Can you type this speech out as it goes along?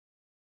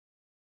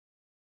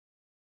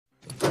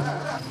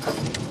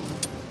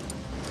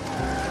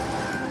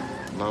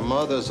My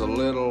mother's a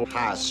little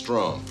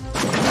high-strung.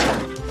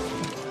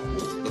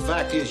 The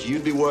fact is,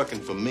 you'd be working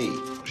for me.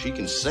 She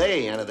can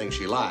say anything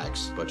she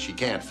likes, but she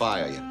can't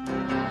fire you.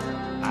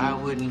 I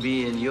wouldn't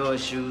be in your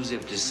shoes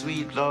if the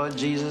sweet Lord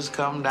Jesus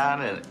come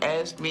down and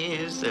asked me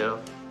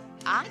himself.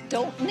 I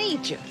don't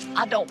need you.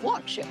 I don't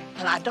want you.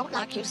 And I don't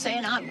like you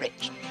saying I'm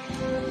rich.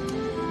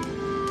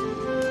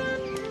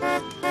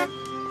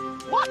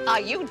 What are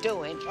you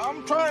doing?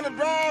 I'm trying to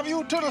drive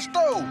you to the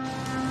store.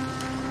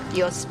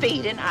 You're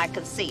speeding, I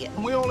can see it.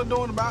 We're only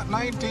doing about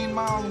 19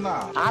 miles an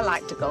hour. I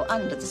like to go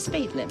under the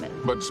speed limit.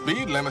 But the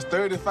speed limit's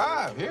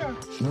 35 here.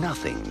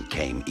 Nothing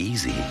came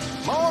easy.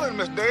 Morning,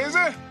 Miss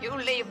Daisy. You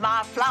leave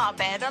my flower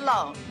bed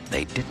alone.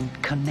 They didn't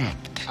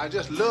connect. I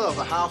just love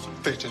a house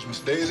of pictures, Miss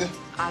Daisy.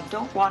 I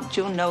don't want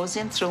you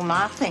nosing through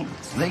my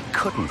things. They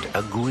couldn't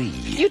agree.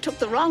 You took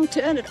the wrong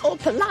turn at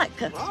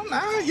Opelika. Well,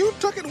 now, you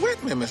took it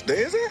with me, Miss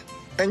Daisy.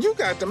 And you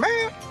got the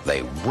map.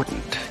 They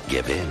wouldn't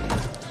give in.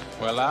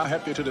 Well, I'll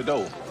help you to the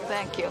door.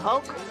 Thank you,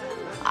 Hoke.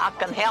 I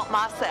can help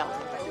myself.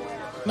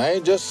 Now,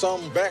 ain't just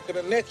some back of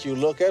the neck you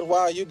look at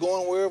while you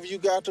going wherever you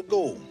got to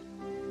go.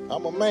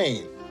 I'm a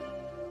man.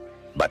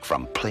 But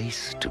from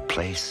place to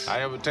place...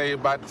 I ever tell you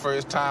about the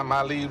first time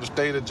I leave the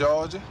state of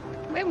Georgia?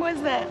 When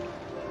was that?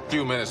 A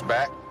few minutes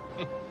back.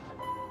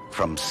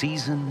 From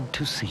season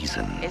to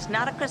season. It's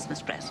not a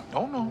Christmas present.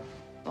 Oh, no.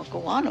 Well,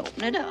 go on,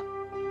 open it up.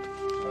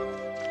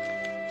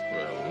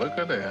 Well, look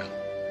at that.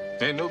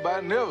 Ain't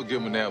nobody never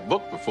given me that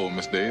book before,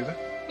 Miss Daisy.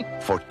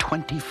 For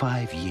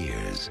 25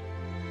 years,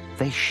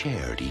 they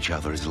shared each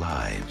other's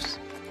lives.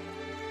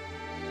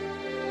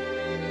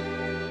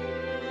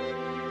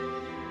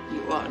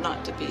 You ought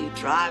not to be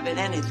driving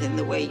anything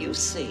the way you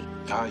see.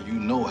 How you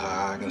know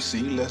how I can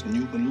see less than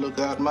you can look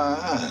out my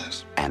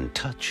eyes. And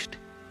touched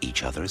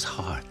each other's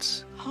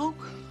hearts.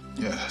 Hoke,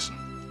 Yes.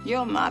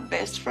 you're my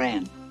best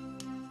friend.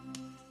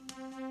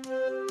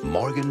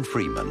 Morgan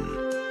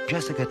Freeman,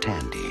 Jessica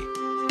Tandy,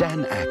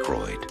 Dan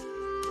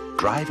Aykroyd,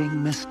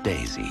 driving Miss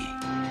Daisy.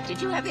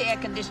 Did you have the air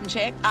condition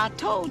checked? I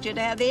told you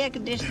to have the air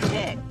condition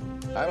checked.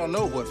 I don't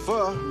know what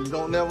for. You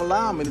don't never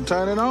allow me to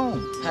turn it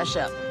on. Hush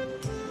up.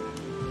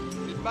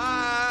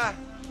 Goodbye.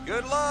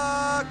 Good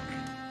luck.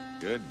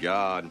 Good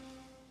God.